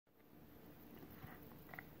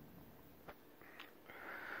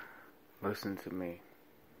Listen to me.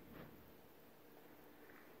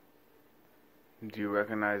 Do you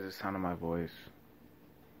recognize the sound of my voice?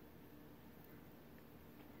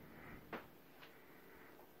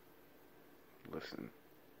 Listen.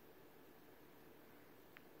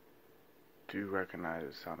 Do you recognize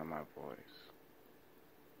the sound of my voice?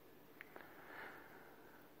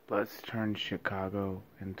 Let's turn Chicago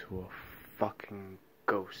into a fucking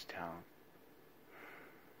ghost town.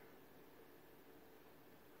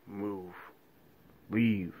 Move.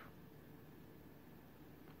 Leave.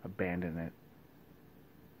 Abandon it.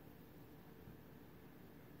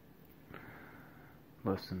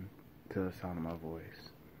 Listen to the sound of my voice.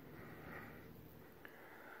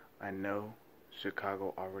 I know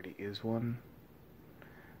Chicago already is one,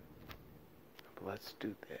 but let's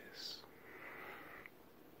do this.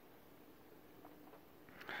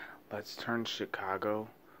 Let's turn Chicago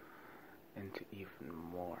into even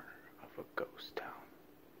more of a ghost town.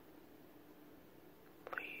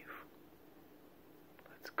 Leave.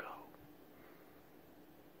 Let's go.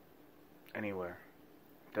 Anywhere.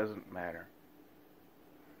 Doesn't matter.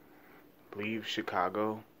 Leave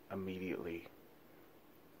Chicago immediately.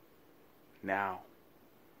 Now.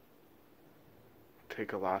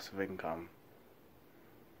 Take a loss of income.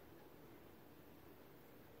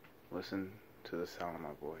 Listen to the sound of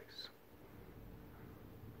my voice.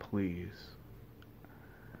 Please.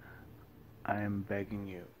 I am begging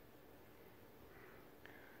you.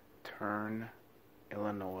 Turn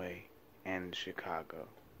Illinois and Chicago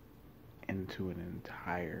into an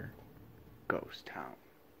entire ghost town.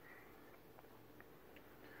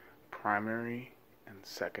 Primary and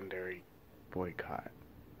secondary boycott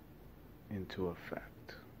into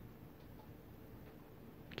effect.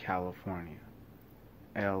 California,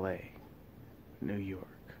 LA, New York,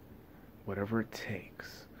 whatever it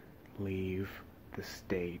takes, leave the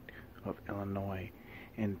state of Illinois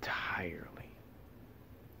entirely.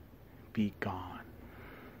 Be gone.